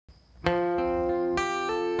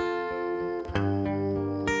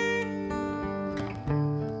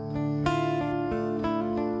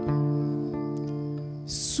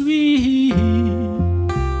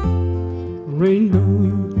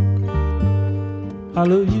I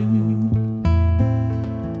love you.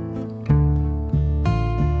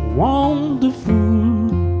 Wonderful,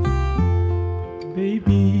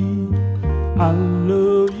 baby, I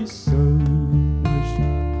love you so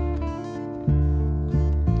much.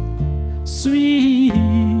 Sweet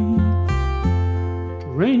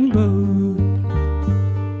rainbow,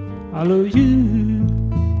 I love you.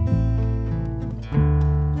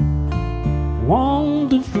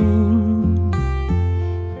 Wonderful,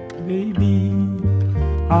 baby,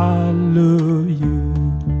 I love you.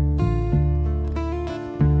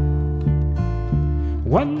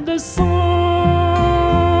 When the sun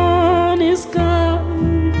is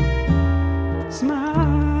gone,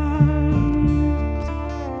 smile.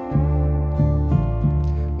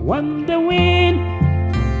 When the wind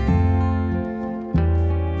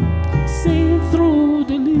sings through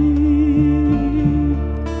the leaves,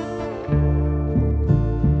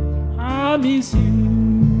 I miss you.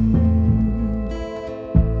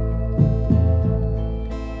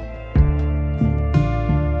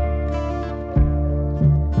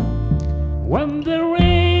 When the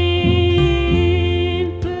rain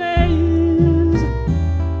plays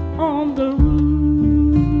on the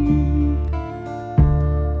roof,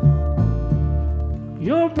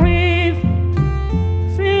 your breath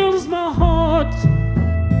fills my heart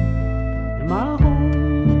and my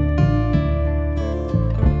home.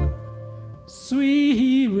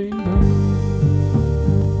 Sweet rainbow,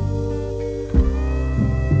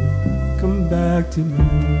 come back to me.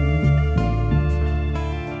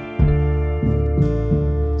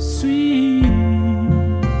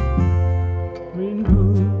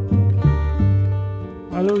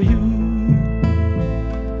 I love you.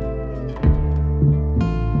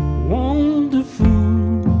 Wonderful,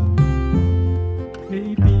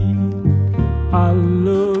 baby, I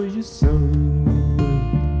love you so.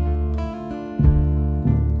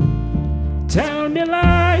 Tell me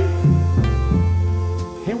lie,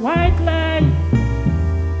 a white lie,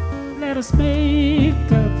 let us make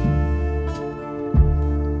up.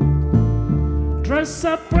 Dress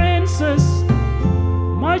up, princess,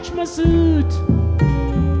 march my suit.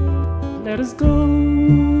 Let us go.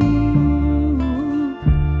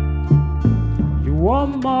 You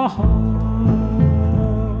warm my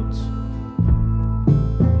heart.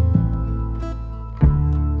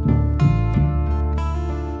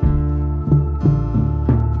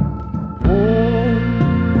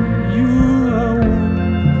 Oh, you are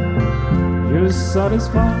one. You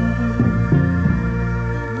satisfy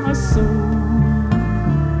my soul.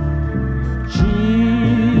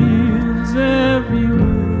 Cheers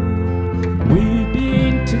everywhere. We've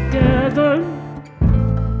been together.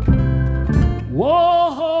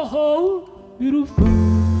 Whoa, beautiful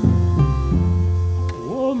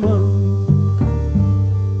woman,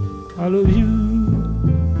 I love you.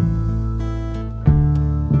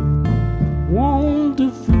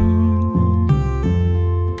 Wonderful,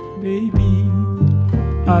 baby,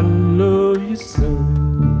 I love you so.